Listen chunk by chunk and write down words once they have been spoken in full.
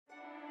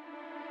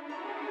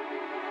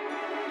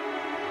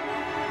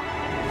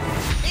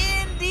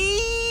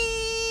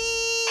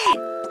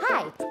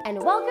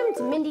and welcome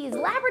to Mindy's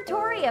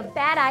Laboratory of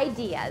Bad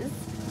Ideas.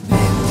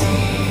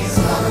 Mindy's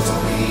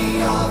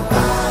Laboratory of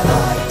Bad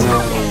Ideas.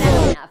 Okay,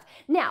 that's enough.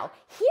 Now,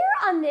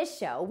 here on this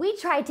show, we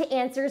try to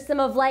answer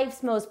some of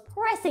life's most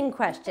pressing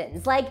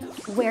questions, like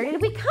where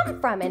did we come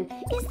from, and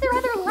is there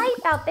other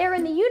life out there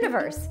in the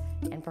universe?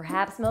 And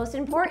perhaps most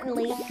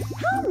importantly,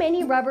 how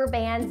many rubber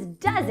bands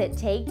does it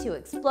take to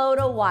explode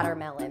a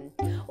watermelon?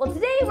 Well,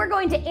 today we're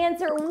going to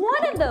answer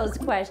one of those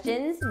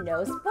questions.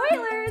 No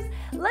spoilers.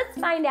 Let's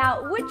find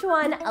out which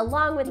one,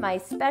 along with my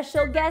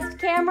special guest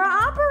camera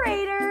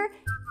operator,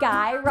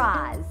 Guy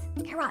Raz.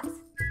 Guy Raz,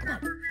 come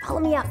on, follow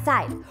me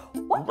outside.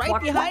 Walk, Right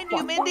walk, behind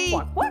walk, you, walk, Mindy.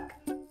 Walk, walk,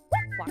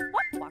 walk, walk,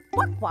 walk,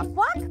 walk, walk,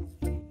 walk.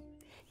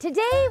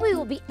 Today we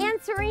will be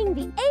answering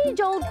the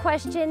age-old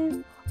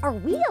question, are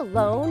we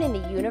alone in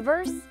the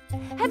universe?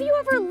 Have you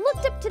ever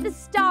looked up to the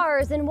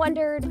stars and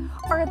wondered,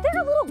 are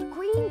there little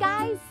green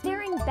guys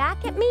staring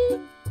back at me?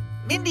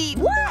 Mindy,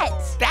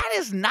 What? that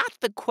is not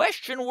the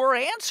question we're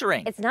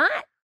answering. It's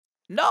not?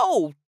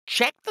 No,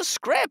 check the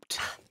script.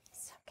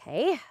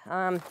 Okay,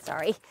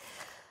 sorry.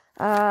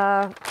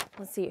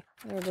 Let's see.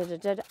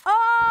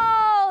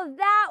 Oh,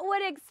 that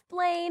would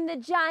explain the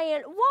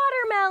giant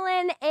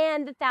watermelon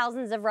and the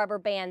thousands of rubber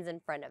bands in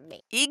front of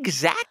me.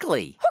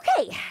 Exactly.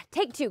 Okay,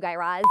 take two, Guy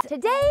Raz.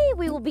 Today,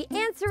 we will be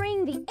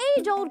answering the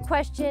age-old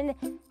question,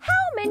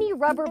 how many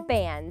rubber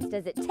bands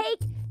does it take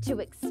to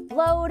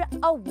explode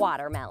a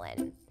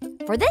watermelon?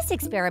 For this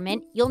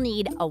experiment, you'll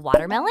need a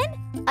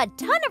watermelon, a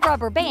ton of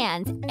rubber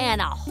bands, and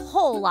a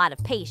whole lot of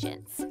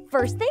patience.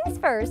 First things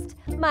first,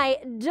 my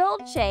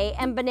Dolce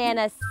 &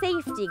 Banana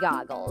safety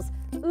goggles.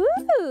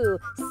 Ooh,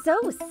 so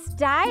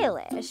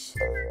stylish.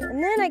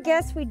 And then I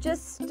guess we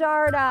just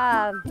start,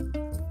 adding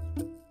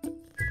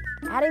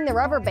the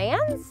rubber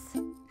bands?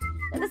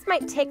 Now, this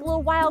might take a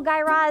little while,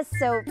 Guy Raz,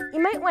 so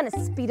you might want to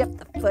speed up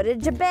the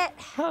footage a bit.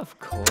 Of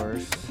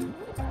course.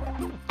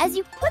 As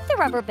you put the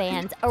rubber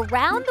bands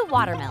around the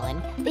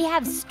watermelon, they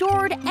have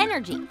stored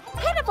energy,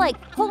 kind of like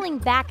pulling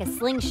back a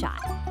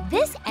slingshot.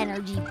 This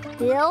energy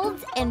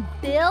builds and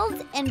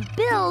builds and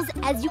builds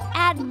as you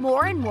add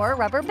more and more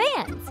rubber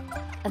bands.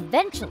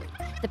 Eventually,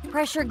 the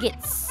pressure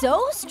gets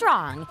so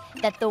strong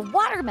that the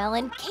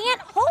watermelon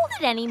can't hold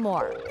it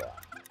anymore.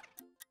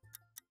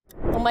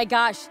 Oh my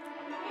gosh,